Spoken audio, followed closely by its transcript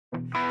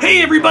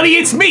Hey everybody,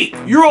 it's me,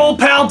 your old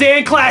pal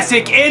Dan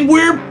Classic, and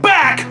we're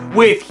back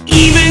with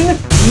even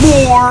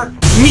more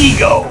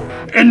Mego.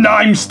 And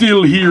I'm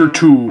still here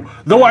too,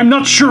 though I'm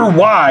not sure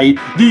why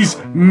these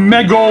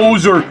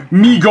Megos or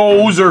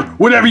Migos or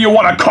whatever you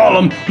want to call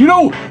them, you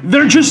know,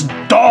 they're just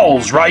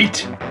dolls,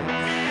 right?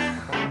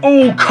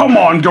 Oh, come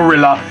on,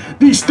 Gorilla.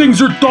 These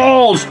things are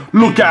dolls.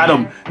 Look at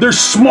them. They're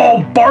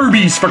small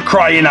Barbies, for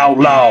crying out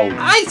loud.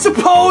 I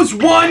suppose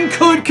one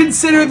could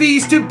consider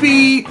these to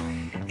be,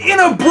 in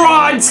a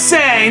broad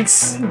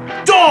sense,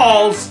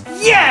 dolls,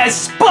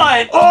 yes,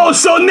 but... Oh,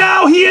 so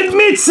now he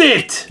admits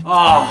it!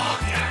 Oh,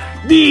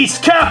 this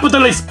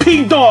capitalist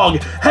pig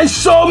dog has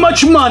so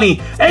much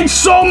money and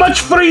so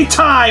much free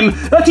time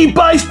that he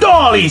buys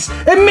dollies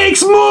and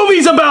makes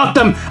movies about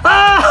them. Go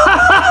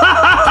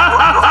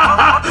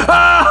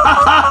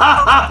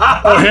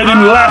ahead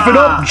and laugh it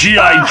up,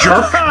 G.I.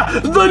 jerk.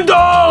 The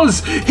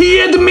dolls!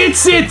 He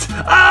admits it!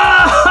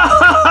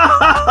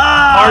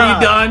 Are you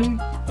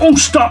done? Oh,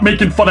 stop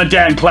making fun of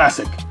Dan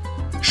Classic.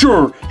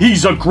 Sure,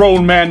 he's a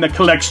grown man that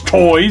collects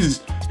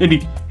toys, and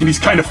he's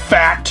kind of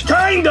fat.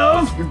 Kind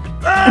of.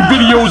 And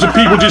videos of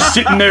people just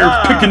sitting there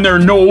picking their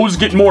nose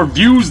get more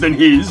views than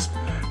his.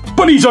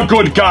 But he's a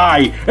good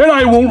guy, and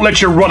I won't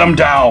let you run him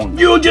down.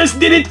 You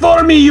just did it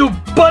for me, you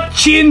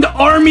butt-chinned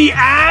army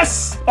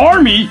ass!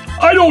 Army?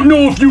 I don't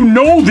know if you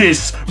know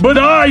this, but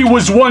I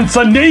was once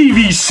a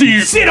Navy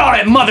SEAL. Sit on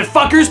it,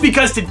 motherfuckers,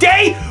 because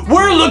today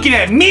we're looking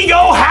at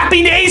Mego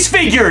Happy Days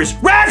figures.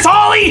 Raz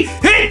Holly,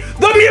 hit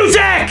the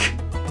music!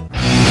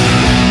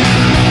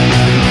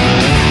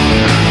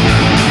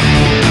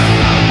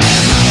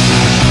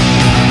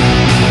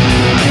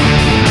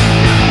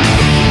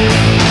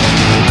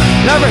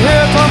 Never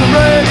hear from the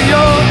radio.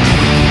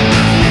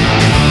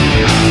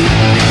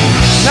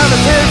 Never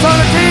hear from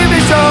the TV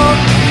show.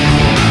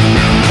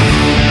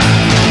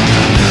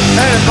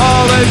 And if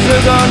all this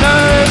is on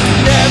earth,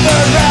 never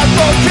have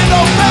broken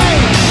no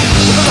pain.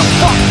 What the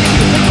fuck do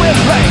you think we're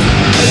playing?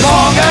 As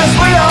long as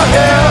we are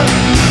here.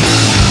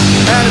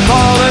 And if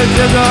all this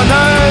is on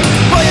earth,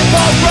 playing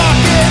pop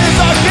rocket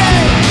is our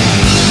game.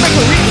 Make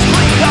the readers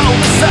bleed all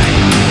the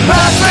same.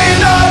 Pass me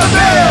another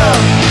beer.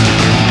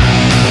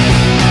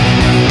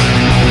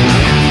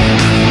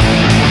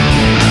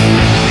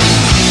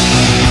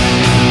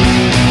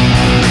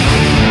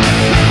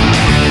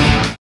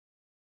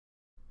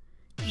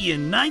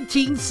 In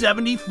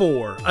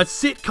 1974, a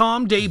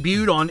sitcom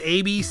debuted on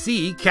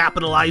ABC,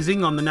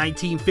 capitalizing on the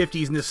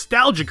 1950s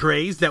nostalgia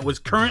craze that was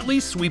currently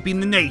sweeping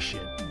the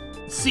nation.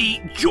 See,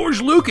 George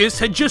Lucas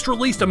had just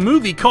released a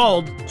movie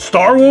called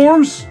Star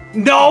Wars?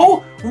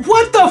 No!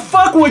 What the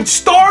fuck would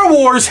Star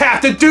Wars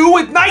have to do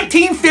with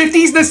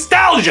 1950s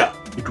nostalgia?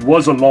 It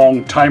was a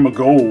long time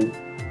ago.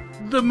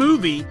 The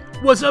movie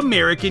was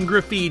American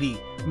Graffiti.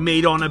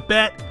 Made on a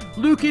bet,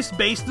 Lucas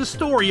based the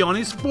story on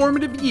his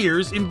formative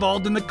years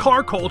involved in the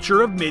car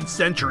culture of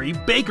mid-century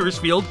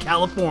Bakersfield,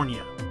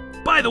 California.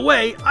 By the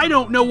way, I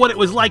don't know what it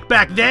was like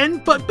back then,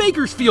 but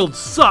Bakersfield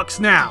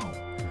sucks now.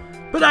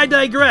 But I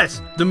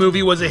digress. The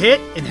movie was a hit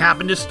and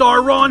happened to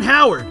star Ron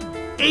Howard.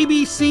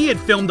 ABC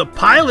had filmed a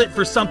pilot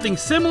for something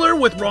similar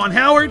with Ron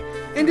Howard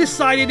and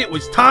decided it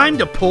was time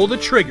to pull the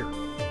trigger.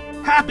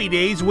 Happy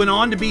Days went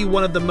on to be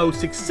one of the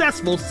most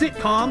successful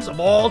sitcoms of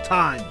all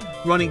time,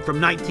 running from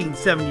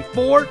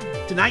 1974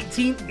 to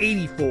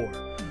 1984.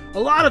 A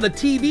lot of the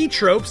TV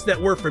tropes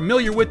that we're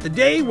familiar with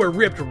today were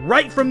ripped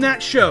right from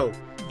that show,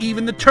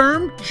 even the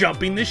term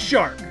jumping the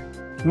shark.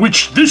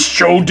 Which this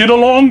show did a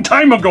long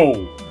time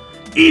ago.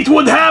 It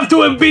would have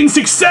to have been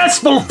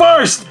successful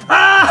first!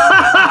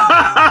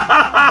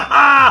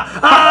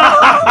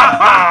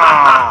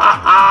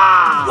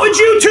 Would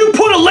you two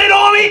put a lid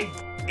on it?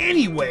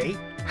 Anyway,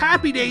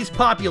 Happy Days'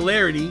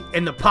 popularity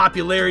and the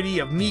popularity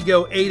of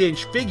Mego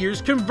 8-inch figures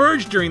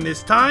converged during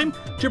this time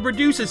to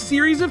produce a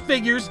series of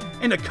figures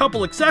and a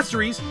couple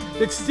accessories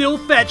that still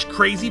fetch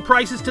crazy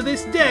prices to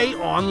this day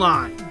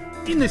online.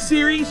 In the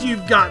series,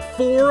 you've got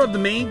 4 of the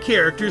main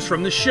characters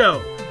from the show.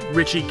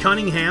 Richie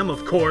Cunningham,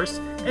 of course,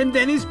 and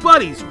then his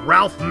buddies,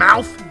 Ralph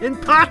Mouth and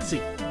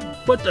Potsy.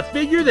 But the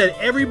figure that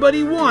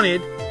everybody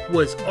wanted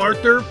was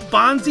Arthur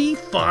Fonzie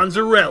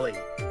Fonzarelli,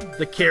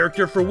 the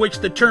character for which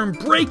the term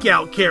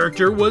breakout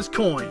character was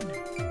coined.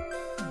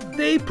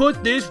 They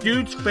put this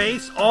dude's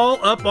face all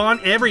up on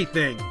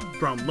everything,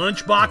 from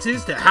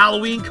lunchboxes to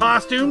Halloween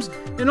costumes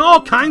and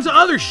all kinds of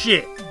other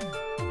shit.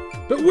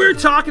 But we're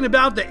talking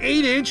about the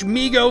 8-inch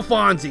Mego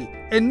Fonzie,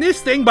 and this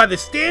thing by the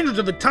standards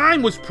of the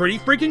time was pretty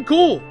freaking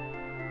cool.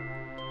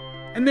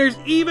 And there's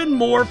even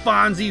more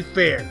Fonzie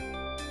fare.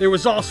 There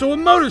was also a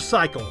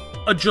motorcycle,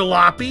 a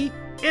jalopy,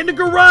 and a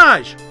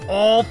garage,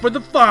 all for the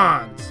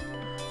Fonz.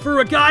 For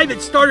a guy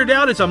that started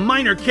out as a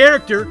minor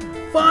character,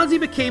 Fonzie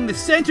became the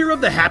center of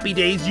the Happy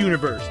Days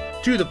universe,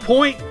 to the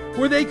point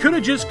where they could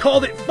have just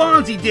called it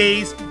Fonzie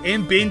Days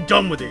and been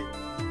done with it.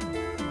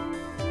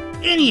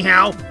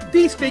 Anyhow,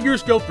 these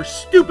figures go for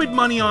stupid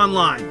money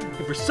online,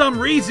 and for some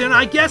reason,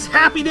 I guess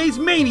Happy Days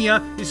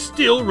Mania is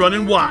still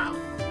running wild.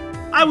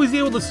 I was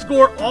able to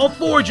score all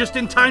 4 just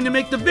in time to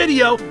make the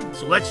video,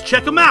 so let's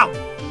check them out.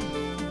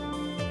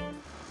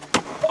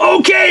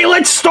 Okay,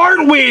 let's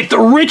start with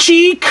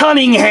Richie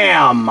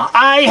Cunningham.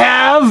 I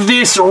have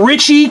this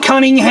Richie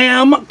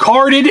Cunningham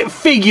carded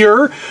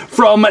figure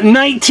from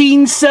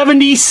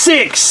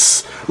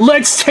 1976.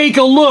 Let's take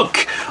a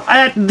look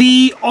at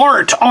the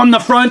art on the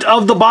front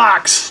of the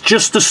box.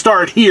 Just to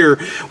start here,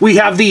 we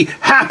have the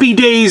Happy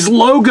Days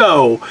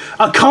logo,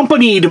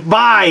 accompanied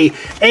by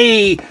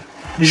a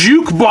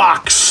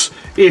jukebox.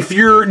 If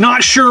you're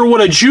not sure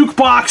what a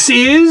jukebox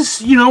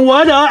is, you know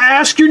what?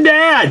 Ask your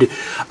dad.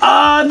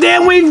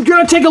 Then we're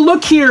gonna take a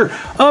look here.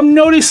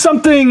 Notice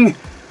something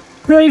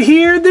right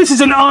here. This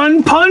is an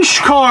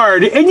unpunched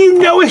card, and you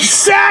know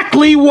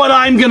exactly what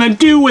I'm gonna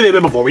do with it.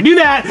 But before we do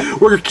that,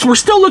 we're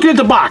still looking at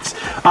the box.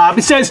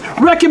 It says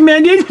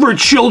recommended for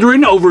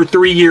children over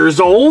 3 years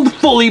old,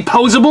 fully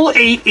posable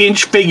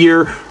 8-inch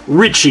figure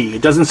Richie.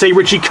 It doesn't say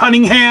Richie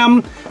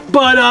Cunningham.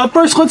 But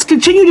first, let's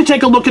continue to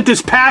take a look at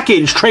this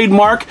package.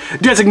 Trademark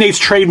designates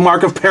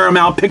trademark of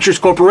Paramount Pictures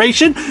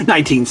Corporation,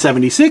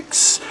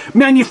 1976.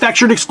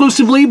 Manufactured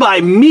exclusively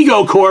by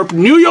Mego Corp,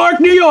 New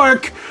York, New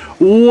York,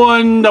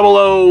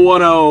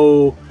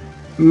 10010,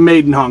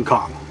 made in Hong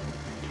Kong.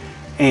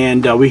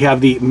 And we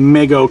have the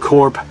Mego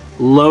Corp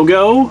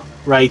logo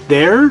right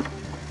there.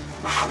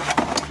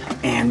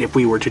 And if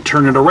we were to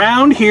turn it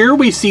around here,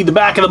 we see the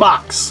back of the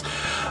box.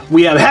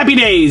 We have Happy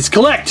Days,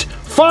 collect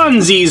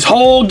Fonzie's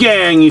whole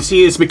gang. You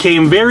see, this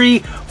became very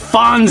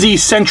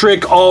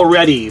Fonzie-centric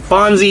already.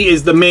 Fonzie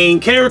is the main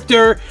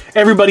character.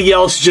 Everybody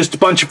else just a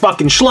bunch of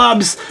fucking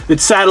schlubs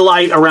that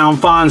satellite around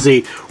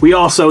Fonzie. We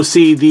also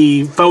see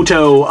the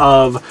photo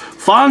of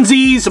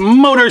Fonzie's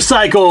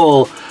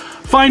motorcycle.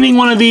 Finding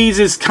one of these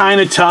is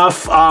kind of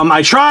tough.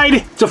 I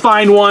tried to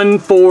find one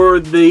for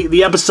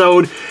the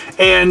episode,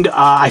 and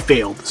I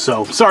failed.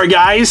 So, sorry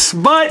guys,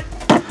 but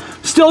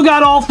still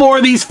got all 4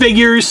 of these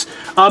figures.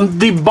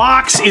 The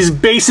box is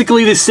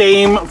basically the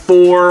same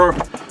for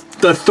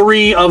the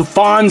 3 of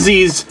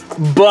Fonzie's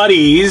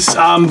buddies.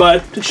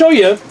 But to show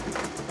you,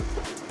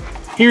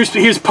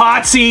 here's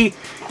Potsy.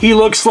 He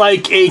looks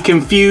like a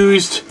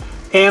confused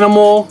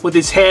animal with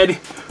his head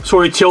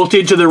sort of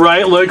tilted to the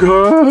right, like,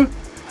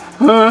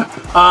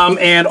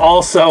 and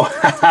also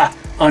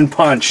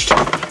unpunched.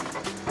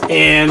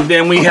 And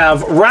then we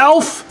have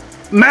Ralph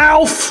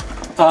Mouth,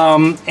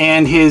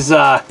 and his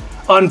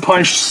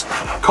unpunched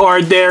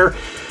card there.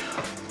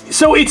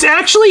 So it's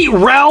actually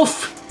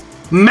Ralph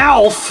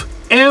Malph,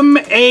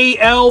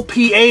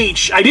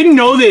 M-A-L-P-H. I didn't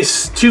know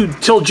this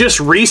till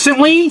just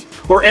recently,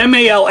 or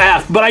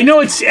M-A-L-F, but I know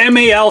it's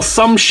M-A-L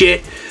some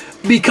shit,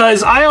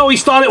 because I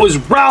always thought it was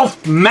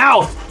Ralph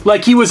Mouth,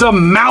 like he was a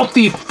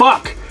mouthy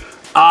fuck.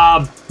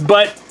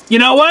 But you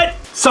know what?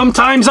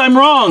 Sometimes I'm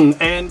wrong.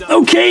 And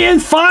okay,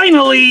 and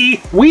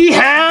finally, we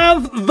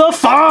have the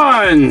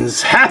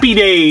Fonz. Happy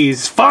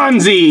Days,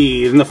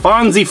 Fonzie, in the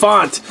Fonzie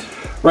font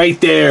right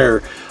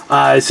there.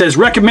 It says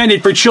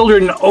recommended for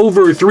children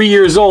over 3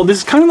 years old. This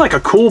is kind of like a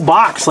cool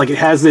box. Like it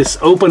has this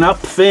open up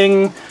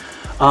thing.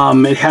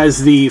 It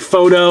has the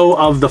photo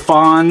of the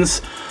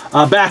Fonz.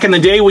 Back in the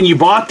day when you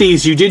bought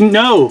these, you didn't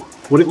know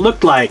what it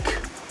looked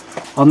like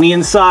on the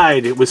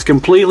inside. It was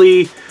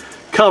completely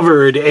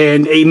covered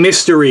and a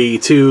mystery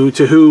to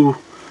who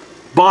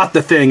bought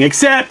the thing.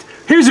 Except,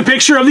 here's a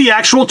picture of the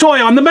actual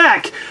toy on the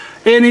back.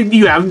 And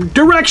you have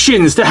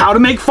directions to how to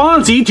make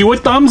Fonzie do a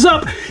thumbs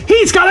up.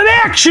 He's got an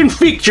action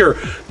figure.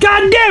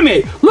 God damn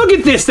it. Look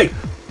at this thing.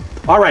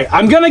 All right,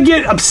 I'm going to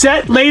get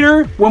upset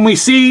later when we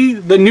see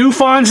the new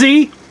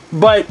Fonzie,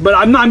 but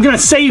I'm going to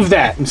save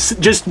that.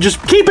 Just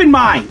keep in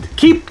mind.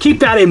 Keep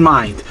that in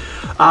mind.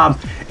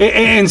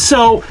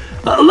 So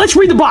let's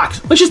read the box.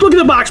 Let's just look at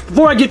the box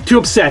before I get too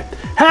upset.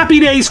 Happy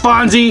Days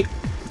Fonzie.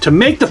 To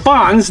make the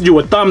Fonz do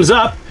a thumbs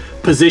up,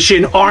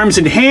 position arms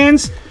and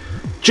hands.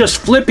 Just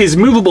flip his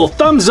movable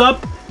thumbs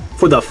up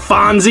for the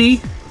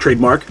Fonzie,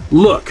 trademark,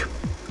 look.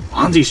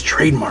 Fonzie's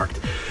trademarked.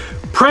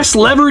 Press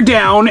lever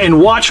down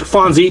and watch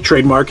Fonzie,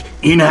 trademark,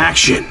 in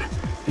action.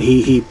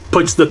 He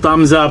puts the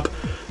thumbs up,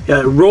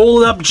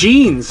 roll up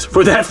jeans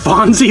for that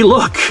Fonzie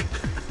look.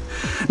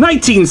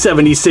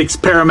 1976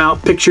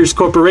 Paramount Pictures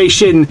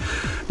Corporation,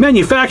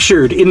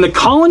 manufactured in the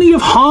colony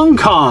of Hong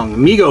Kong,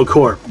 Mego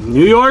Corp,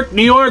 New York,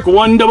 New York,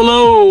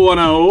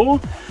 10010.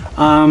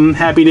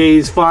 Happy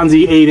Days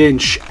Fonzie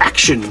 8-inch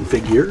action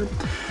figure.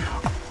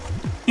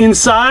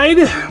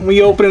 Inside,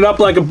 we open it up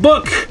like a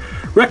book.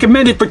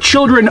 Recommended for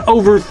children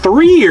over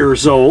 3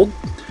 years old,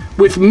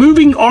 with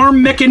moving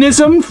arm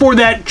mechanism for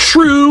that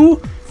true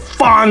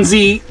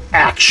Fonzie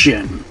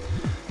action.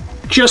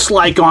 Just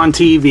like on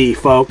TV,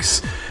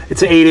 folks.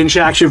 It's an 8-inch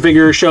action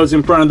figure, shows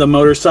in front of the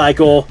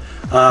motorcycle.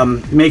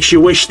 Makes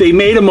you wish they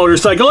made a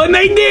motorcycle, and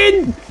they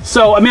did!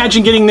 So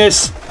imagine getting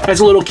this as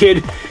a little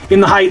kid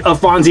in the height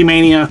of Fonzie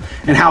Mania,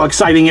 and how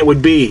exciting it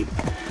would be.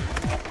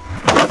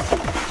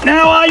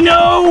 Now I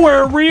know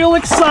we're real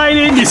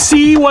excited to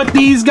see what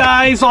these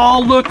guys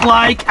all look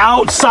like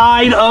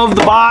outside of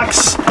the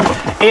box,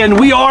 and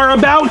we are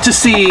about to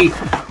see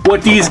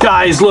what these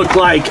guys look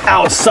like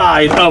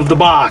outside of the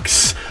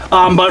box.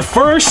 But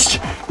first,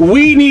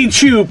 we need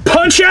to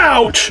punch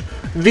out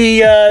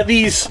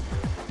these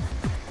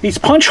these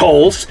punch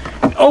holes,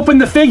 open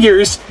the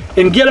figures,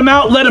 and get them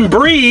out, let them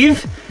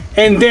breathe,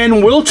 and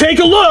then we'll take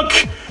a look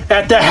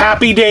at the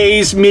Happy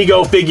Days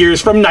Mego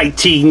figures from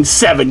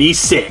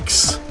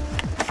 1976.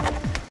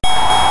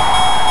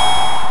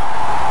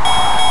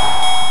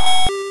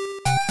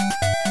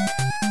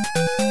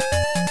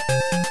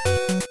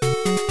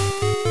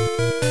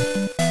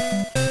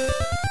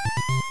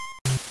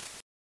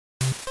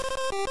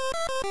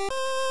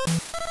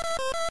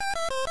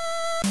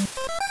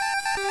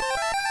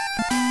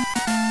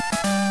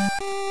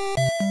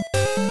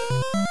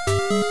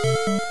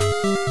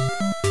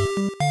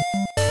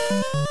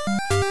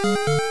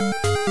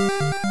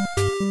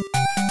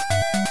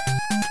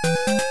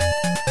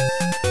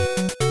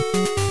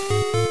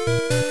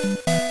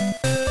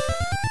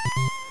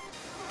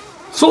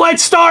 So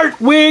let's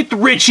start with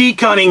Richie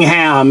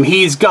Cunningham.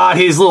 He's got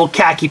his little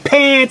khaki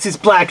pants, his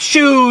black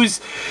shoes.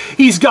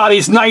 He's got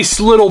his nice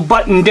little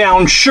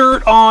button-down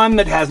shirt on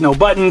that has no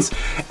buttons,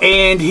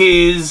 and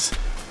his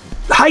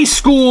high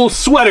school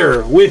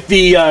sweater with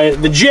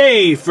the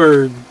J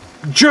for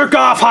Jerk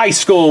Off High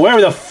School,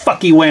 wherever the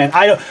fuck he went.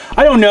 I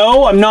don't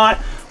know. I'm not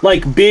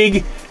like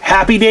big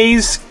Happy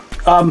Days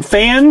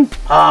fan.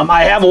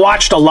 I have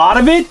watched a lot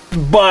of it,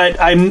 but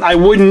I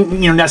wouldn't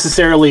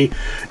necessarily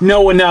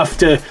know enough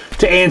to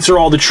answer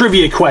all the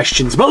trivia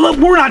questions. But look,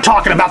 we're not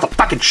talking about the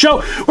fucking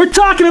show. We're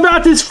talking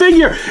about this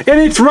figure, and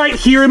it's right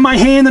here in my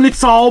hand, and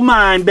it's all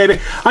mine, baby.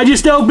 I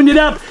just opened it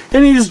up,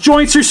 and his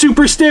joints are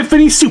super stiff, and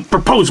he's super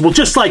posable,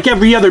 just like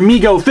every other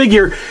Mego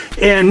figure.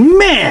 And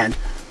man,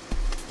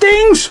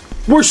 things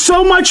were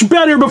so much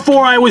better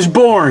before I was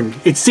born,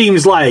 it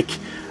seems like.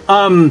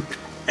 In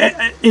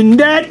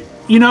that,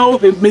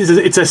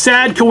 it's a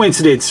sad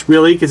coincidence,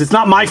 really, because it's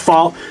not my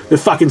fault the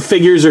fucking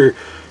figures are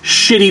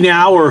shitty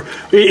now, or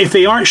if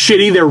they aren't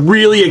shitty, they're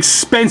really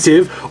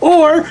expensive,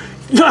 or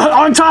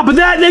on top of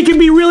that, they can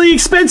be really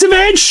expensive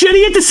and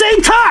shitty at the same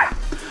time.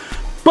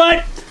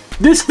 But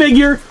this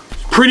figure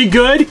is pretty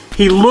good.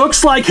 He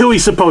looks like who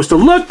he's supposed to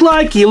look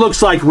like. He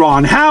looks like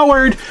Ron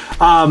Howard.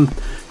 And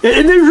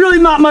there's really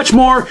not much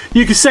more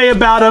you can say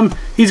about him.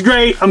 He's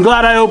great. I'm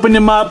glad I opened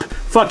him up.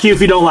 Fuck you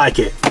if you don't like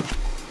it.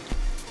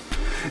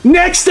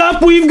 Next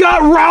up, we've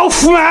got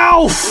Ralph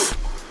Mouth.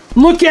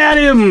 Look at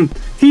him.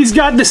 He's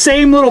got the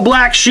same little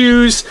black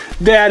shoes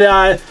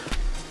that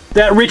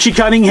Richie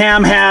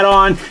Cunningham had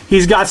on.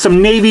 He's got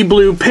some navy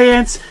blue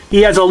pants.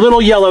 He has a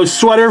little yellow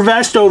sweater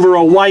vest over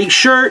a white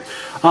shirt,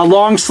 a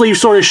long sleeve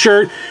sort of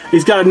shirt.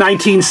 He's got a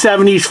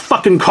 1970s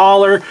fucking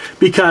collar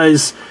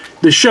because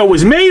the show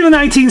was made in the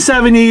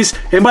 1970s,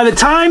 and by the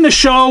time the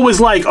show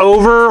was like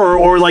over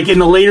or like in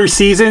the later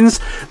seasons,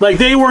 like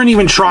they weren't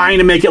even trying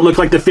to make it look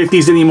like the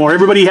 50s anymore.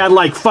 Everybody had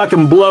like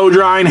fucking blow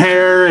drying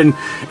hair, and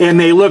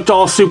they looked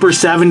all super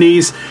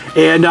 70s.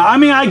 And I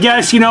mean, I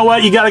guess, you know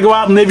what, you got to go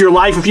out and live your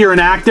life if you're an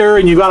actor,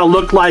 and you got to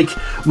look like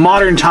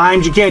modern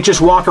times. You can't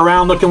just walk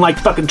around looking like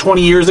fucking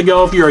 20 years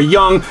ago if you're a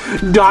young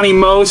Donnie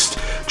Most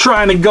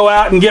trying to go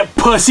out and get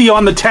pussy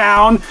on the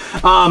town.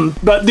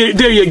 But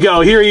there you go.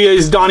 Here he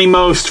is, Donnie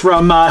Most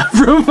from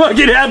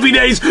fucking Happy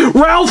Days.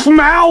 Ralph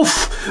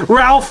Mouth.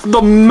 Ralph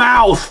the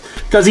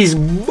Mouth, because he's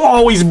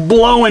always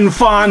blowing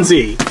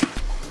Fonzie.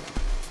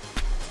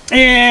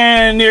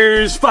 And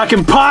there's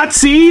fucking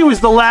Potsy, who was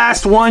the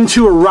last one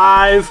to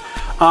arrive.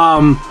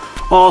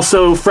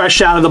 Also fresh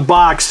out of the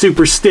box,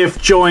 super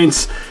stiff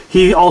joints.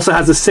 He also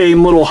has the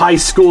same little high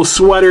school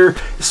sweater.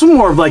 This is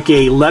more of like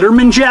a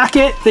Letterman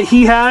jacket that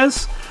he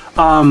has.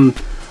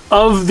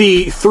 Of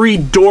the three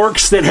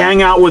dorks that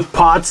hang out with with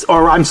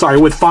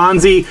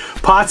Fonzie,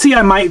 Potsy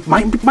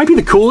might be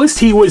the coolest.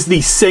 He was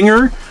the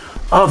singer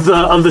of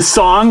the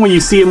song when you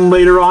see him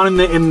later on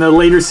in the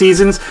later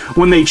seasons,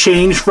 when they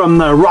change from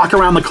the Rock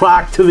Around the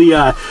Clock to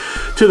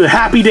the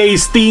Happy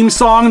Days theme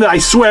song that I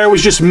swear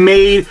was just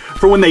made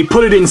for when they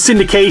put it in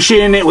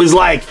syndication. It was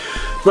like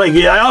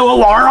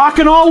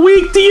rocking all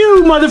week to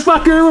you,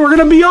 motherfucker. We're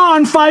gonna be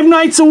on 5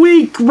 nights a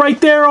week right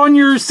there on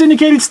your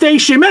syndicated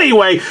station.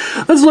 Anyway,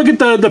 let's look at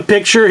the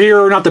picture here,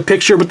 or not the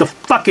picture, but the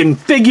fucking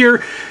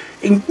figure.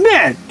 And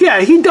man,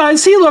 yeah, he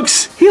does. He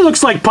looks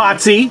like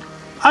Potsy.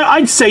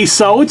 I'd say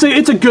so. It's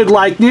a good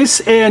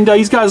likeness, and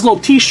he's got his little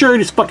T-shirt.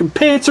 His fucking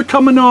pants are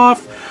coming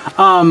off.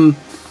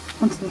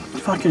 Let's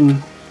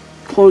fucking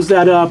close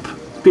that up.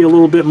 Be a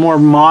little bit more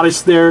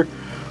modest there.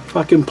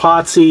 Fucking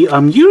Potsy.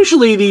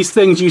 Usually these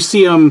things you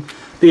see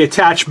they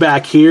attach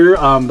back here,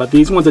 but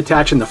these ones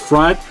attach in the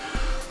front.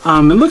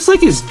 It looks like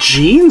his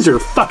jeans are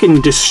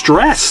fucking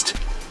distressed.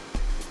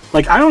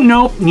 Like, I don't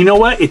know. You know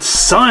what? It's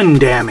sun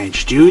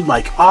damage, dude.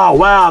 Like, oh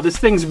wow, this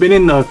thing's been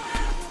in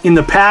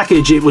the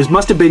package. It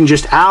must have been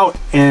just out,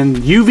 and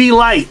UV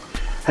light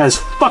has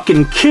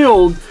fucking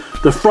killed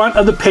the front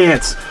of the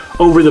pants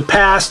over the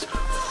past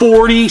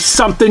 40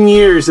 something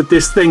years that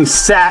this thing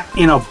sat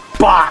in a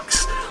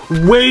box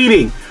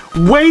waiting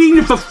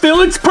to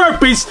fulfill its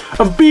purpose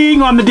of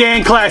being on the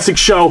Dan Classic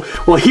Show.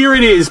 Well, here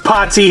it is,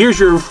 Potsy. Here's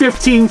your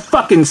 15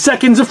 fucking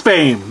seconds of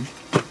fame.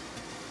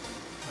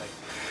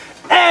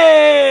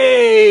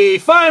 Hey,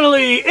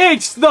 finally,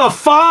 it's the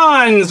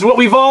Fonz, what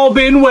we've all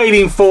been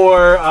waiting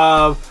for.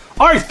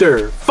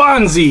 Arthur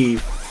Fonzie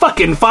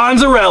fucking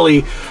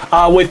Fonzarelli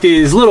with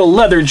his little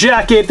leather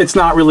jacket that's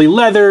not really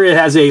leather. It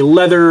has a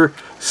leather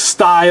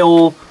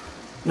style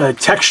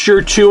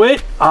texture to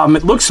it.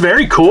 It looks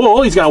very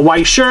cool. He's got a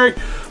white shirt,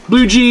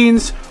 blue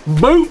jeans,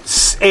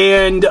 boots,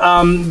 and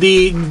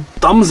the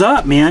thumbs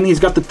up, man. He's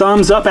got the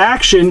thumbs up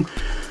action.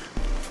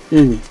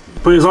 And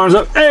put his arms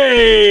up.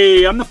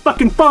 Hey, I'm the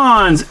fucking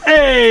Fonz.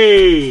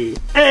 Hey,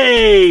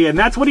 hey, and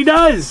that's what he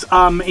does.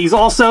 He's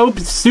also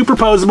super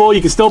poseable.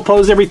 You can still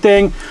pose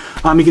everything.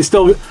 He can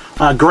still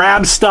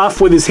grab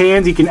stuff with his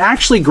hands. He can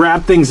actually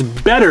grab things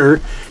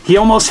better. He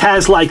almost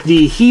has like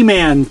the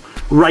He-Man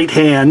right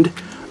hand,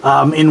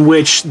 in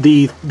which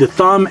the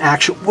thumb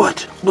actually.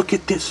 What? Look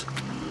at this.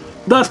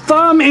 The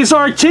thumb is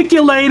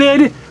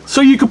articulated, so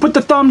you can put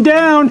the thumb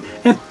down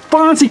and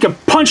Fonzie can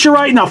punch you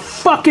right in the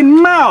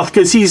fucking mouth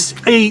because he's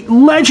a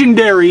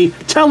legendary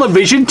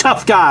television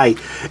tough guy.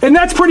 And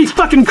that's pretty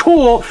fucking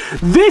cool.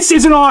 This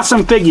is an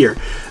awesome figure.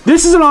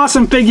 This is an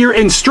awesome figure,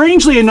 and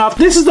strangely enough,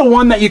 this is the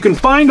one that you can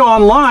find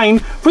online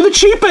for the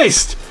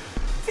cheapest.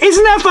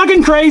 Isn't that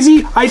fucking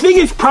crazy? I think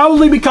it's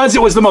probably because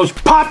it was the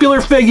most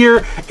popular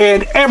figure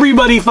and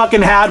everybody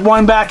fucking had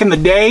one back in the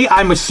day,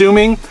 I'm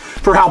assuming,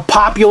 for how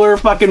popular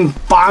fucking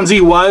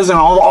Fonzie was and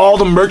all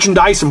the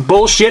merchandise and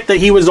bullshit that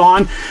he was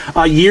on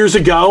years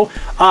ago.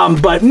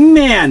 But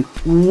man,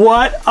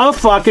 what a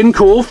fucking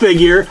cool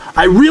figure.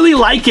 I really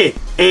like it.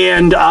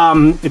 And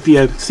if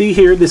you see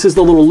here, this is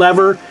the little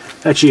lever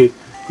that you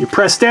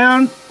press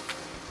down.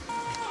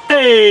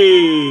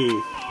 Hey,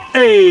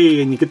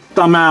 hey, and you get the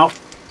thumb out.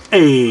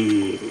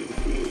 Hey.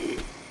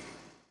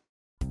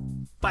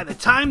 By the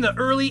time the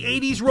early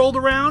 80s rolled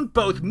around,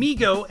 both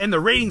Mego and the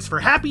ratings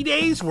for Happy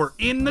Days were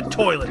in the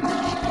toilet.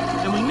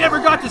 And we never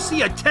got to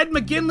see a Ted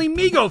McGinley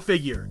Mego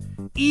figure,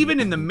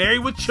 even in the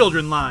Married with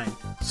Children line.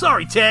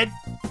 Sorry, Ted.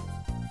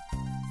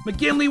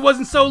 McGinley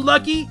wasn't so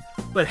lucky,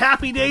 but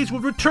Happy Days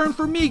would return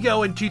for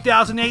Mego in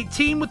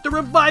 2018 with the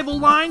Revival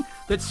line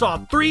that saw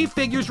 3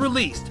 figures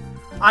released.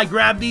 I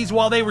grabbed these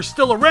while they were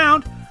still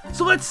around,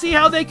 so let's see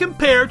how they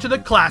compare to the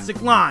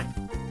classic line.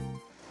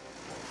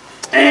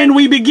 And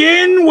we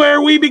begin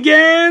where we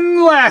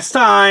began last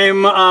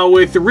time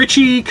with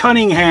Richie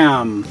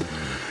Cunningham.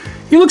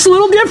 He looks a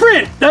little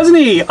different, doesn't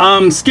he?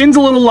 Skin's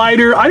a little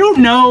lighter. I don't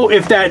know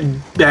if that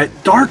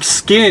dark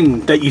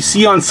skin that you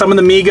see on some of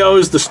the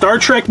Megos, the Star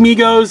Trek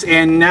Megos,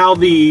 and now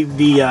these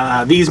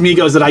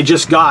Megos that I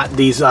just got,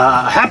 these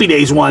Happy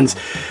Days ones,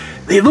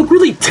 they look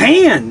really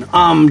tan.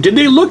 Did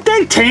they look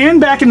that tan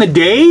back in the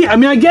day? I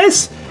mean, I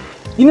guess,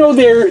 you know,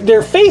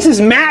 their faces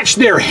match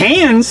their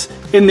hands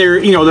and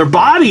their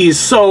bodies,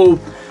 so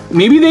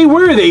maybe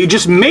they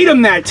just made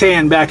them that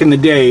tan back in the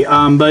day.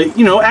 But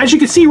you know, as you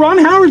can see, Ron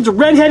Howard's a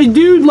redheaded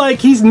dude. Like,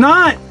 he is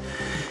not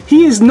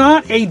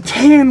a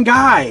tan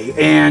guy,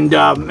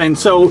 and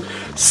so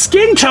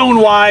skin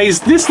tone wise,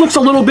 this looks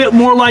a little bit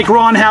more like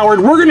Ron Howard.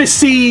 We're gonna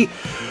see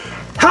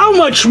how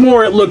much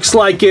more it looks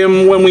like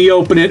him when we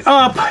open it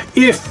up,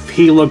 if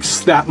he looks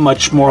that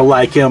much more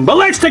like him. But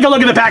let's take a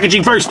look at the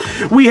packaging first.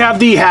 We have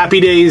the Happy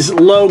Days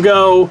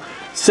logo.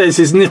 Says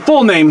his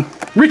full name,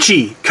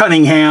 Richie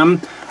Cunningham.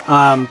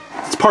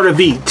 It's part of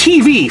the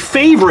TV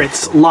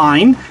Favorites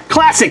line.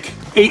 Classic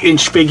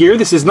 8-inch figure.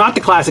 This is not the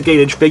classic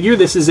 8-inch figure.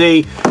 This is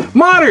a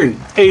modern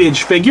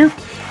 8-inch figure.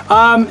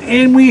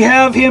 And we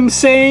have him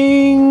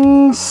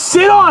saying,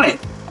 sit on it.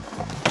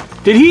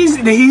 Did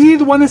he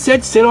the one that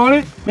said sit on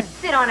it?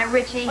 Sit on it,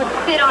 Richie.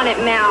 Sit on it,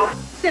 Mel.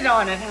 Sit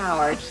on it,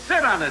 Howard.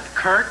 Sit on it,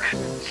 Kirk.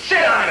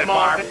 Sit on it,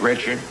 Marvin.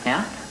 Richard?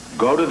 Yeah?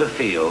 Go to the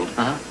field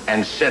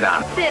and sit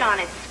on it. Sit on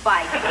it,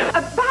 Spike.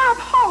 Bob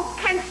Hope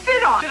can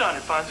sit on it. Sit on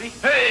it,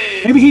 Fonzie.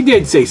 Hey! Maybe he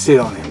did say sit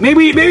on it.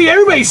 Maybe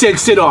everybody said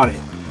sit on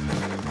it.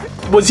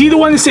 Was he the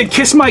one that said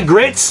kiss my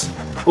grits?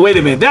 Oh, wait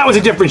a minute, that was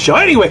a different show.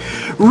 Anyway,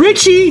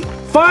 Richie,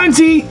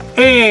 Fonzie,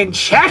 and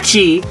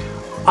Chachi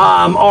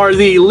are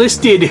the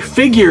listed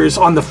figures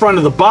on the front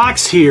of the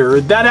box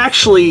here. That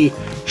actually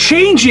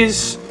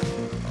changes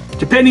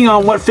depending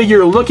on what figure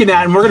you're looking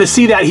at, and we're going to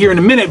see that here in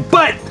a minute.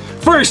 But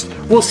first,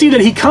 we'll see that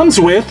he comes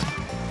with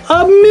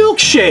a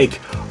milkshake.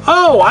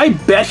 Oh, I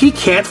bet he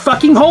can't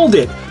fucking hold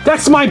it.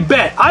 That's my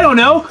bet. I don't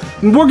know.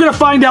 We're going to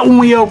find out when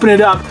we open it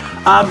up.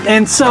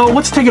 And so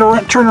let's take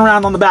a turn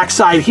around on the back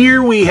side.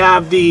 Here we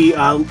have the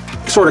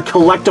sort of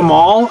collect them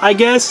all, I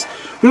guess.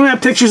 We don't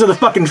have pictures of the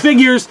fucking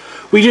figures.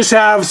 We just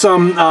have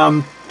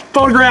some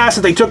photographs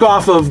that they took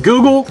off of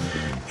Google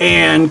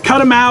and cut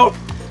them out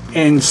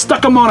and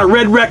stuck them on a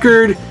red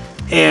record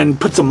and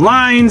put some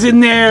lines in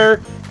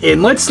there.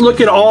 And let's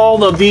look at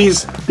all of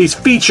these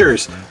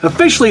features.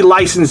 Officially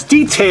licensed,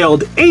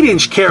 detailed,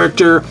 8-inch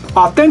character,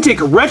 authentic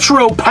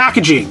retro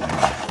packaging.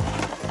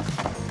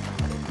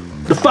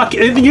 The fuck,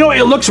 you know,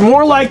 it looks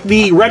more like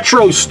the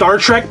retro Star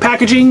Trek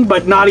packaging,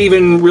 but not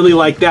even really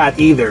like that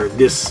either.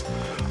 This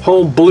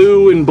whole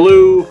blue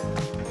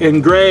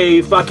and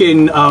gray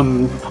fucking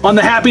on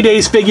the Happy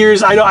Days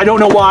figures. I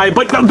don't know why,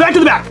 but back to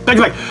the back.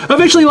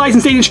 Officially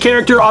licensed 8-inch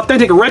character,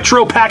 authentic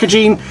retro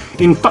packaging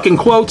in fucking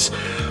quotes.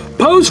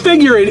 Pose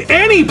figure in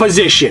any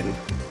position.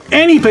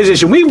 any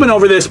position. We've been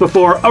over this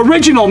before.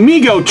 Original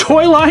Mego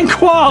toy line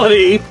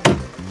quality.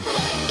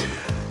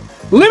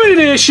 Limited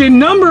edition,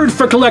 numbered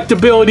for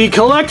collectability.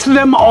 Collect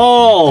them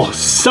all.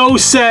 So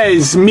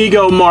says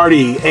Mego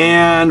Marty.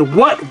 And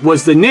what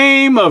was the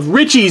name of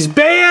Richie's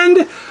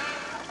band?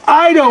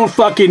 I don't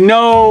fucking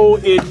know.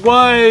 It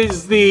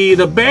was the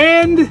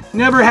band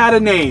never had a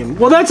name.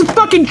 Well, that's a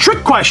fucking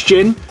trick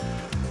question.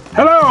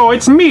 Hello,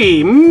 it's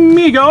me,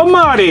 Mego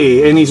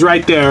Marty. And he's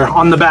right there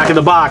on the back of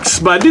the box.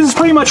 But this is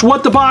pretty much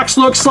what the box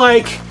looks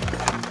like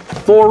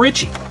for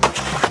Richie.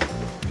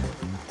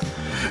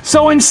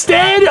 So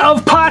instead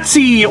of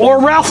Potsy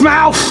or Ralph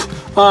Mouth,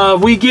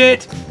 we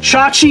get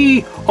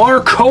Chachi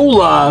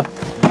Arcola,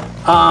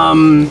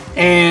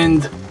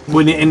 and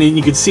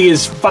you can see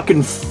his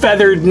fucking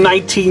feathered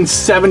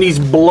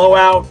 1970s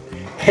blowout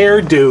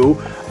hairdo.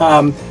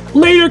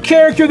 Later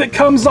character that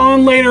comes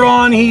on later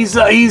on, he's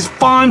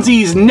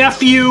Fonzie's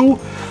nephew,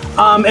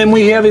 and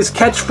we have his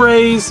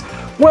catchphrase,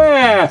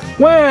 where,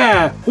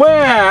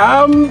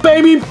 I'm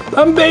baby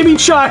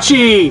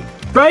Chachi.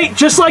 Right?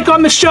 Just like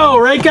on the show,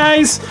 right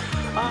guys?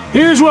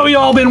 Here's what we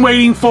all been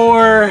waiting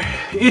for.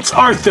 It's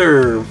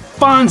Arthur,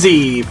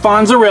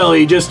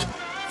 Fonzarelli, just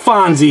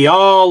Fonzie,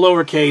 all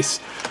lowercase.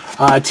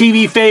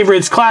 TV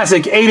favorites,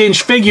 classic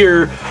 8-inch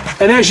figure.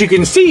 And as you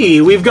can see,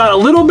 we've got a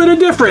little bit of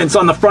difference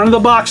on the front of the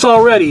box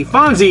already.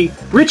 Fonzie,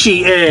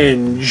 Richie,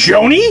 and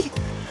Joni?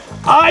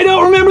 I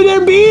don't remember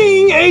there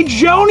being a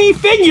Joni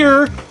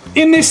figure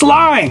in this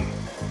line.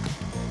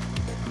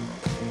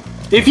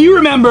 If you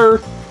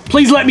remember,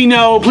 please let me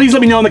know. Please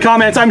let me know in the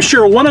comments. I'm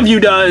sure one of you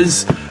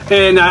does.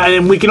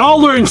 And we can all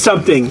learn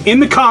something in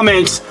the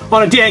comments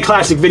on a Dan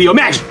Classic video.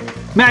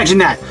 Imagine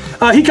that.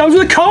 He comes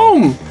with a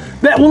comb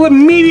that will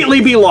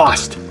immediately be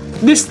lost.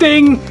 This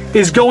thing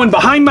is going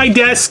behind my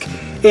desk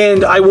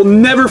and I will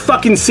never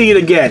fucking see it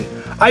again.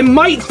 I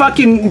might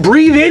fucking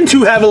breathe in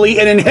too heavily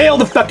and inhale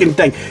the fucking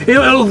thing.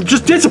 It'll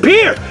just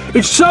disappear.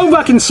 It's so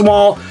fucking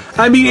small.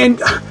 I mean,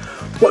 and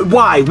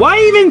why? Why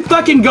even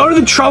fucking go to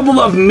the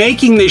trouble of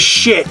making this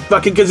shit?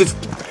 Fucking, because it's,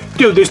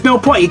 dude, there's no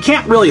point. You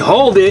can't really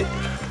hold it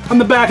on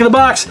the back of the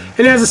box.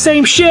 It has the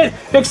same shit,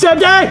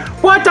 except, hey,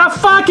 what the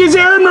fuck is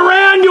Aaron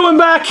Moran doing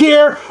back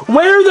here?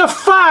 Where the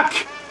fuck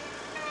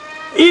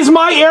is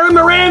my Aaron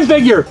Moran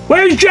figure?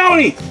 Where's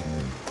Joni?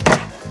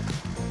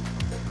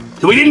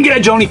 So we didn't get a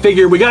Joni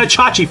figure, we got a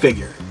Chachi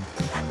figure.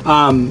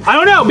 I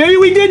don't know, maybe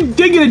we did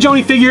get a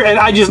Joni figure and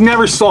I just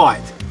never saw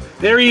it.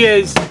 There he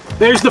is,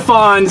 there's the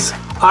Fonz.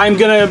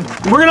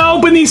 We're gonna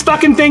open these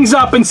fucking things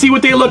up and see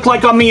what they look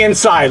like on the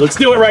inside. Let's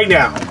do it right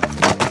now.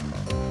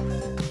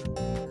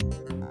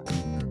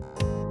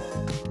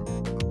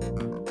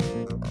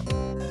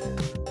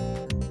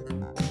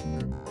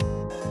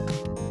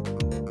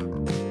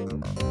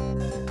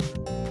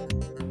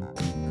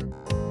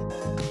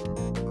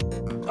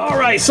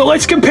 Alright, so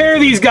let's compare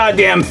these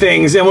goddamn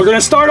things, and we're going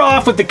to start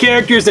off with the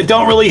characters that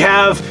don't really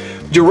have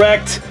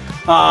direct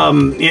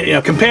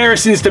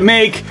comparisons to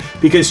make,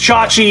 because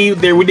Chachi,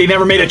 they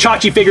never made a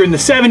Chachi figure in the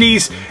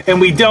 70s, and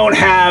we don't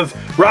have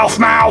Ralph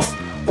Mouth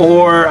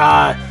or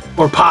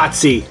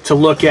Potsy to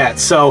look at.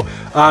 So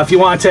if you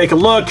want to take a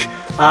look,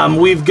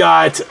 we've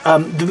got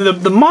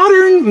the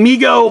modern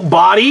Mego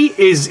body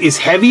is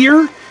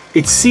heavier.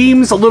 It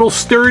seems a little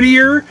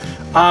sturdier.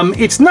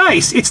 It's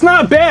nice. It's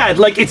not bad.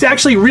 Like, it's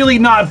actually really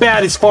not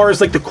bad as far as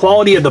like the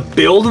quality of the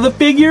build of the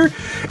figure.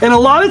 And a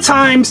lot of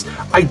times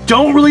I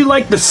don't really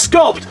like the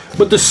sculpt,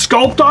 but the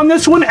sculpt on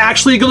this one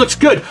actually looks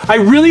good. I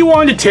really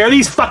wanted to tear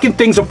these fucking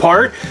things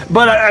apart,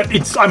 but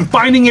I'm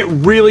finding it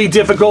really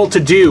difficult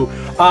to do.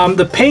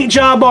 The paint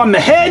job on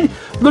the head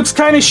looks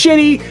kind of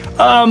shitty,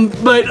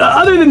 but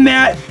other than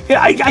that,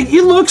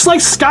 it looks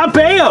like Scott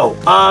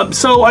Baio.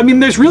 So, I mean,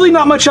 there's really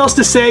not much else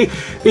to say.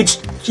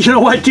 It's, you know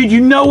what, dude, you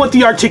know what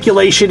the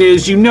articulation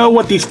is, you know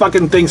what these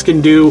fucking things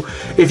can do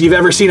if you've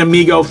ever seen a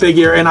Mego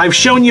figure, and I've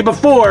shown you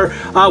before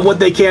what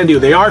they can do.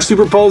 They are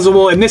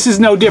superposable, and this is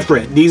no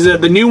different. These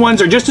the new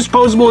ones are just as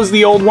posable as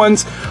the old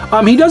ones.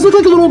 He does look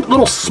like a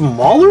little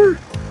smaller,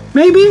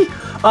 maybe,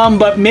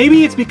 but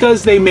maybe it's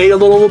because they made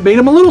him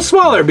a little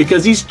smaller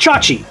because he's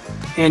Chachi.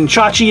 And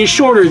Chachi is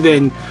shorter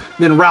than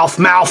Ralph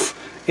Mouth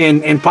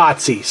and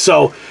Potsy.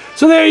 So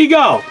there you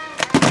go.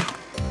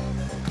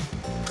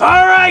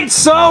 Alright,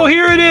 so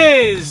here it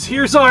is.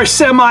 Here's our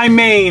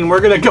semi-main. We're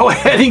going to go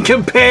ahead and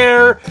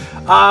compare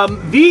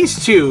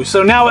these two.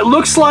 So now it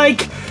looks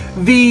like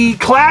the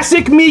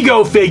classic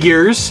Mego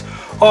figures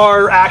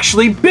are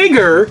actually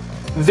bigger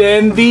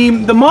than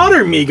the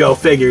modern Mego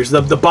figures.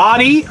 The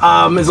body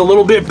is a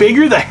little bit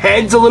bigger, the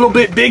head's a little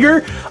bit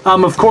bigger.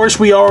 Of course,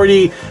 we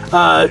already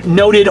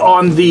noted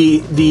on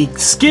the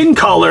skin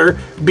color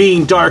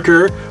being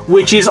darker,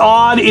 which is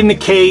odd in the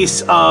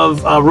case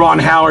of Ron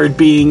Howard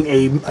being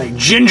a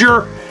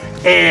ginger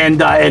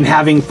and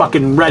having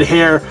fucking red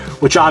hair,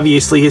 which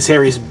obviously his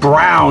hair is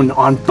brown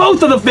on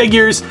both of the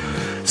figures.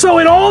 So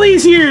in all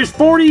these years,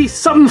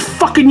 40-something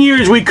fucking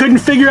years, we couldn't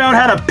figure out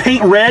how to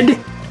paint red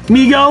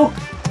Mego.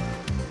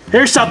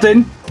 There's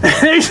something.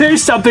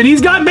 There's something.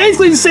 He's got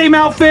basically the same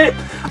outfit.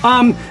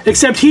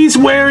 Except he's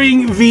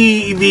wearing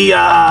the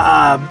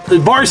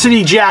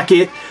varsity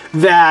jacket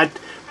that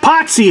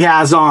Potsy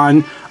has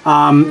on,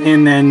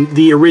 and then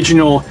the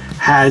original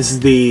has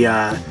the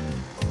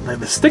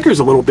sticker's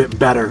a little bit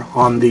better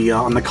on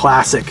the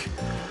classic.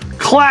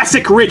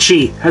 Classic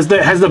Richie has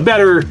the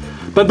better,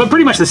 but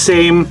pretty much the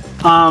same.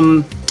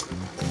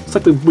 It's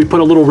like we put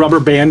a little rubber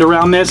band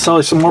around this, so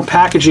there's some more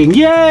packaging.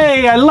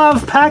 Yay! I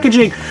love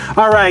packaging.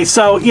 All right,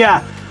 so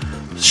yeah,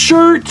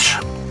 shirt.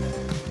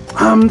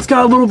 It's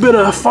got a little bit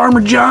of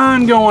Farmer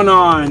John going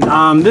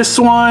on. This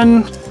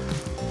one,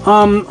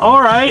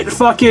 all right,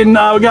 fucking, we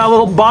got a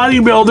little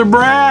bodybuilder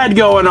Brad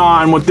going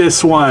on with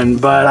this one,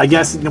 but I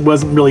guess it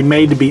wasn't really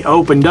made to be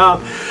opened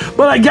up.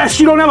 But I guess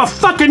you don't have a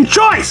fucking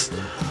choice.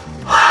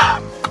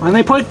 And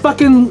they put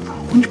fucking,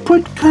 when you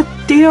put,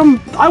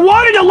 goddamn, I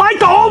wanted to like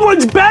the old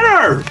ones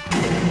better.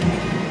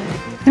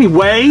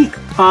 Anyway,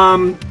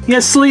 he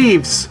has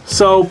sleeves,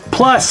 so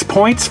plus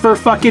points for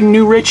fucking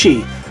New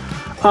Richie.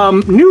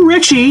 New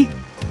Richie,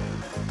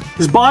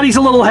 his body's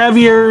a little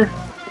heavier,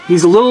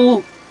 he's a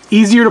little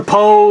easier to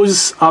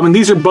pose, and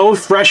these are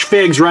both fresh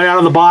figs right out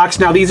of the box.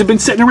 Now these have been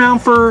sitting around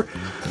for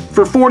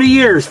 40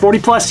 years, 40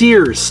 plus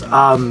years,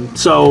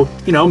 so,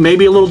 you know,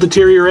 maybe a little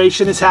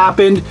deterioration has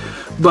happened,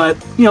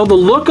 but, you know, the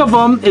look of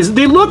them is,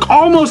 they look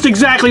almost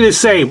exactly the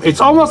same.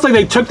 It's almost like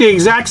they took the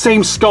exact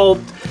same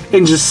sculpt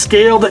and just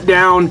scaled it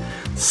down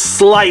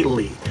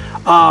slightly.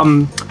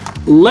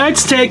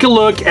 Let's take a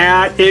look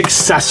at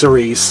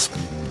accessories.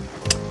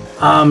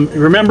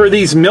 Remember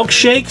these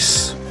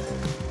milkshakes?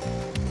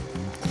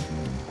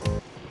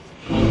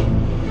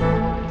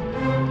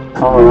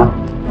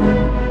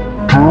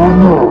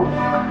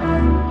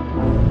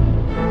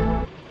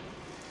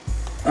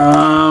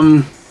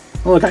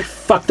 Look, I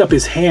fucked up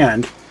his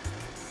hand.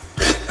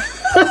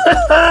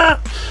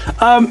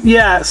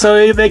 Yeah,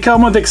 so they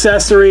come with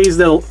accessories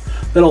that'll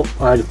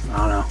I don't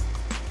know.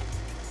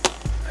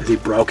 Is he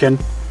broken?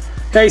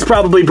 Yeah, he's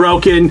probably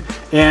broken,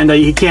 and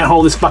he can't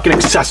hold his fucking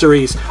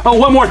accessories. Oh,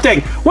 one more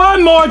thing!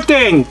 One more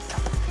thing!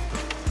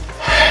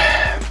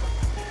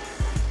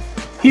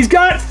 He's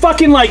got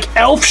fucking, like,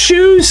 elf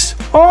shoes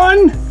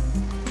on.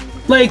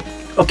 Like,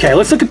 okay,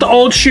 let's look at the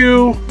old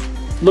shoe.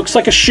 Looks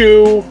like a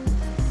shoe.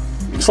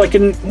 Looks like a,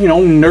 you know,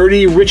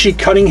 nerdy Richie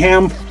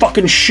Cunningham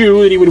fucking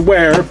shoe that he would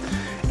wear.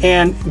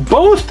 And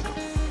both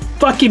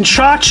fucking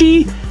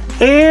Chachi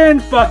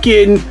and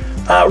fucking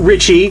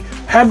Richie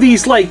have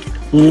these, like,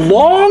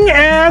 long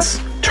ass,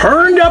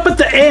 turned up at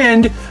the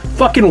end,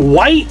 fucking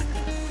white,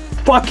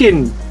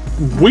 fucking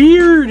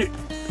weird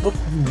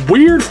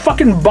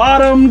fucking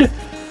bottomed,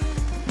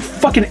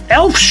 fucking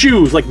elf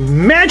shoes, like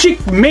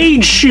magic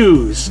mage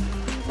shoes,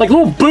 like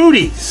little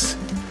booties.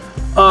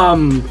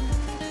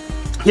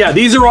 Yeah,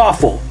 these are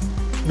awful.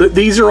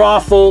 These are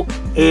awful,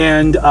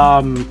 and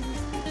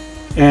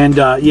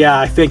yeah,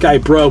 I think I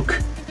broke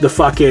the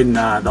fucking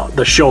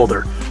the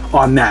shoulder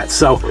on that.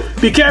 So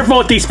be careful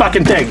with these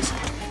fucking things.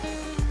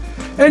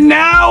 And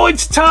now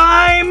it's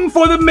time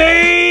for the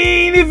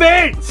main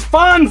event.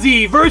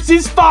 Fonzie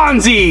versus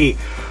Fonzie.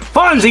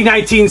 Fonzie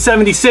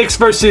 1976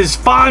 versus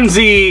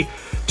Fonzie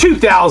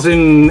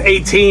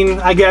 2018,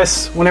 I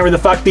guess, whenever the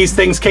fuck these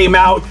things came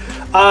out.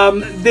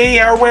 They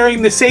are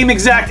wearing the same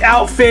exact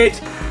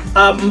outfit.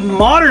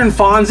 Modern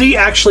Fonzie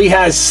actually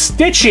has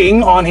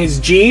stitching on his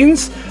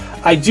jeans.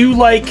 I do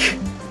like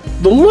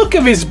the look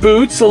of his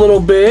boots a little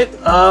bit.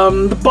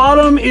 The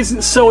bottom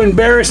isn't so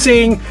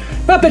embarrassing.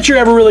 Not that you're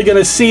ever really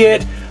gonna see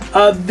it.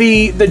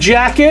 The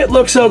jacket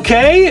looks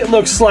okay. It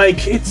looks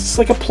like it's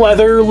like a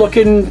pleather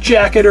looking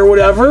jacket or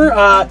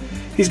whatever.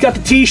 He's got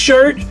the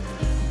t-shirt.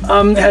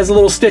 Has a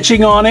little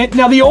stitching on it.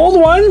 Now the old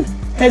one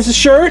has the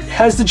shirt,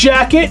 has the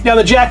jacket. Now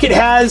the jacket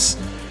has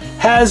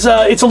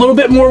it's a little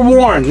bit more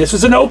worn. This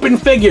was an open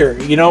figure.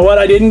 You know what?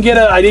 I didn't get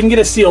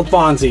a sealed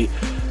Fonzie.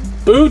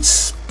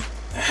 Boots,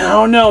 I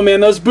don't know, man.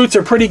 Those boots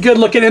are pretty good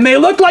looking, and they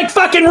look like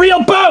fucking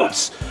real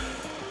boots.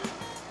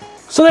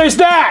 So there's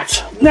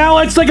that. Now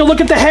let's take a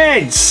look at the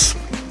heads.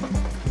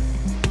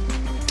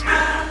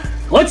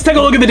 Let's take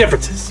a look at the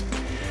differences.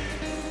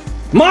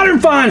 Modern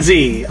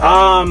Fonzie,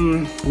 a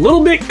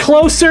little bit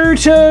closer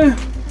to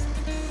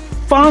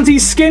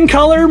Fonzie's skin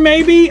color,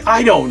 maybe?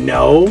 I don't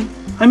know.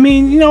 I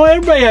mean, you know,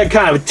 everybody had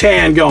kind of a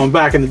tan going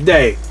back in the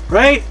day,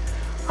 right?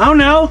 I don't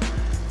know.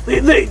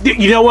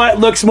 You know what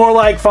looks more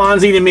like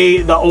Fonzie to me?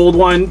 The old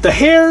one. The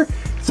hair,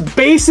 it's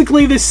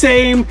basically the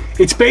same.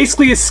 It's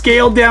basically a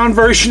scaled down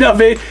version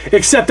of it,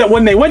 except that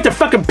when they went to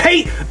fucking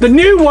paint the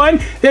new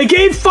one, they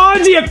gave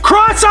Fonzie a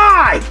cross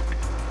eye.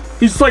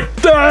 He's like,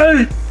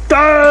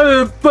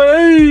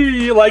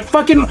 like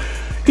fucking,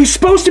 he's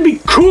supposed to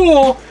be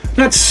cool,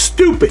 not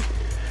stupid.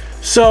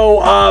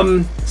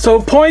 So,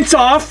 so points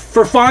off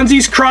for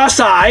Fonzie's cross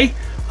eye.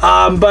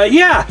 But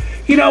yeah,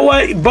 you know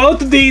what?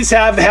 Both of these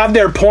have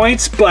their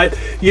points, but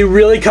it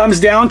really comes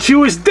down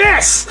to is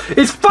this.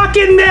 It's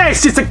fucking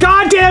this. It's a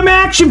goddamn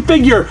action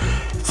figure.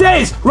 It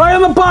says right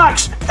on the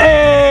box,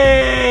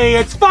 hey,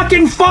 It's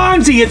fucking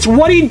Fonzie. It's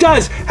what he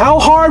does. How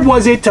hard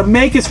was it to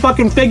make his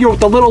fucking figure with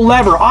the little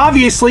lever?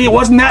 Obviously, it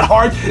wasn't that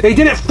hard. They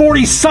did it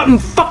 40-something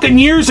fucking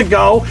years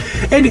ago.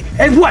 And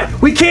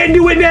what? We can't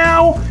do it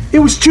now? It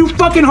was too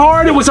fucking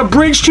hard. It was a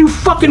bridge too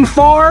fucking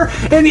far.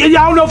 And I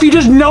don't know if you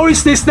just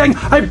noticed this thing.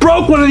 I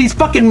broke one of these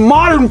fucking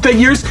modern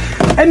figures.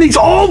 And these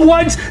old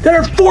ones that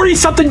are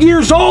 40-something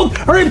years old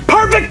are in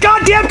perfect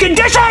goddamn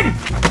condition!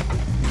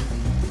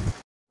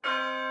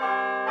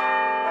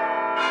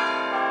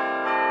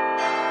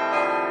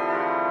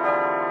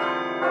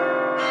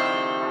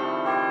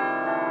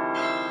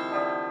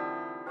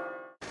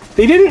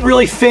 They didn't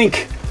really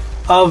think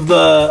of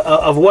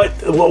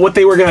what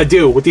they were gonna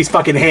do with these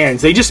fucking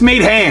hands. They just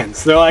made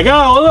hands. They're like,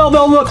 oh,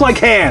 they'll look like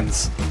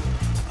hands,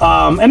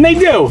 and they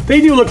do.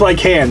 They do look like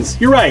hands.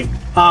 You're right.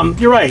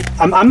 You're right.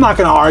 I'm not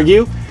gonna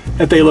argue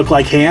that they look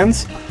like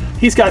hands.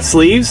 He's got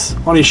sleeves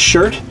on his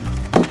shirt.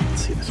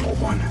 Let's see this old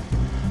one.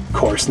 Of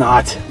course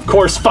not. Of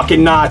course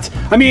fucking not.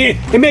 I mean,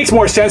 it makes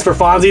more sense for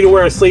Fonzie to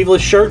wear a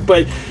sleeveless shirt,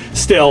 but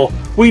still,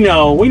 we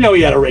know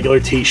he had a regular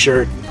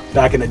T-shirt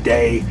back in the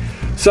day.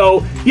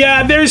 So,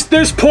 yeah,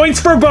 there's points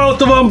for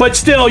both of them, but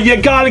still, you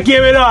gotta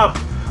give it up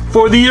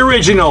for the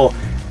original.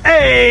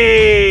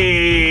 Hey!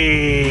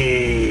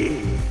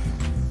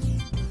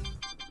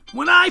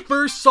 When I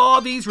first saw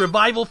these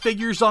revival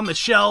figures on the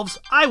shelves,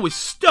 I was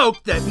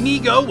stoked that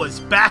Mego was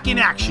back in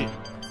action.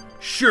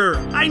 Sure,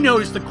 I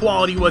noticed the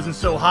quality wasn't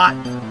so hot,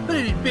 but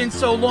it had been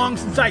so long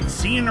since I'd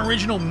seen an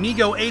original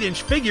Mego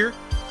 8-inch figure,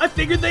 I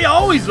figured they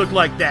always looked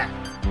like that.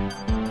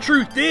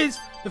 Truth is,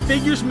 the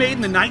figures made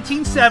in the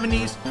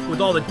 1970s,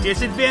 with all the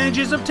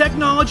disadvantages of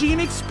technology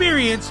and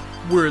experience,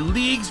 were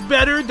leagues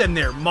better than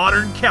their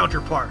modern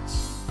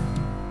counterparts.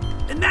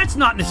 And that's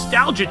not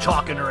nostalgia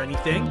talking or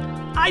anything.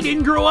 I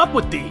didn't grow up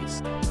with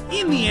these.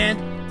 In the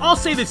end, I'll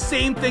say the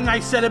same thing I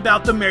said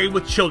about the Married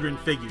with Children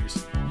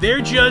figures.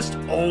 They're just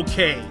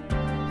okay.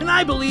 And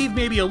I believe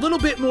maybe a little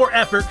bit more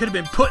effort could have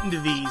been put into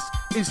these,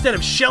 instead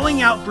of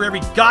shelling out for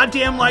every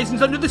goddamn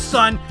license under the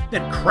sun,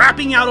 than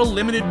crapping out a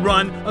limited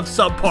run of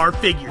subpar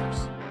figures.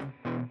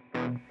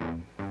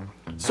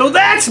 So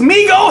that's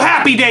Mego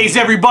Happy Days,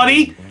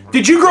 everybody!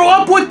 Did you grow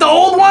up with the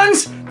old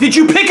ones? Did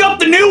you pick up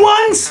the new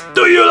ones?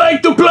 Do you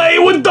like to play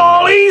with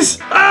dollies?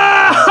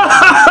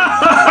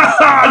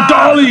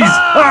 Dollies!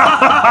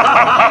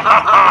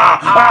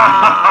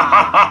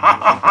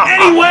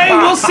 Anyway,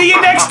 we'll see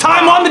you next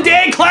time on the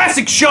Dan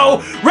Classic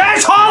Show.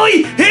 Raz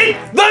Holly, hit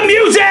the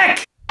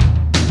music!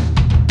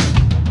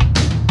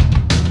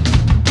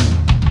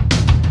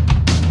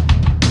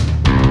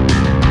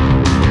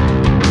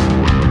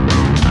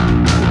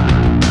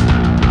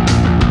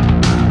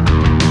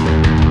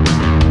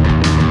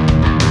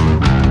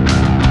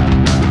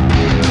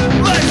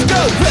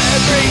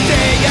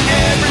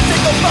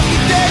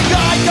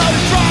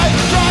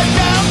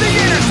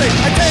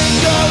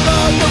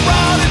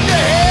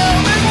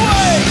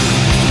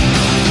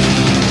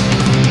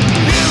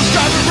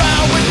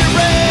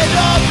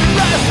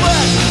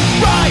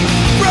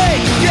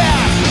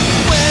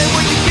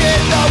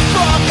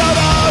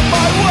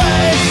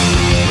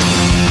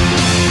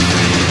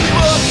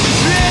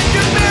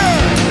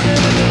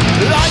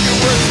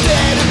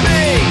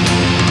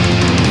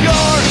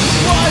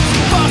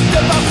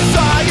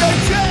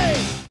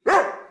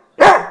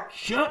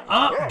 Shut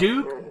up,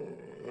 Duke.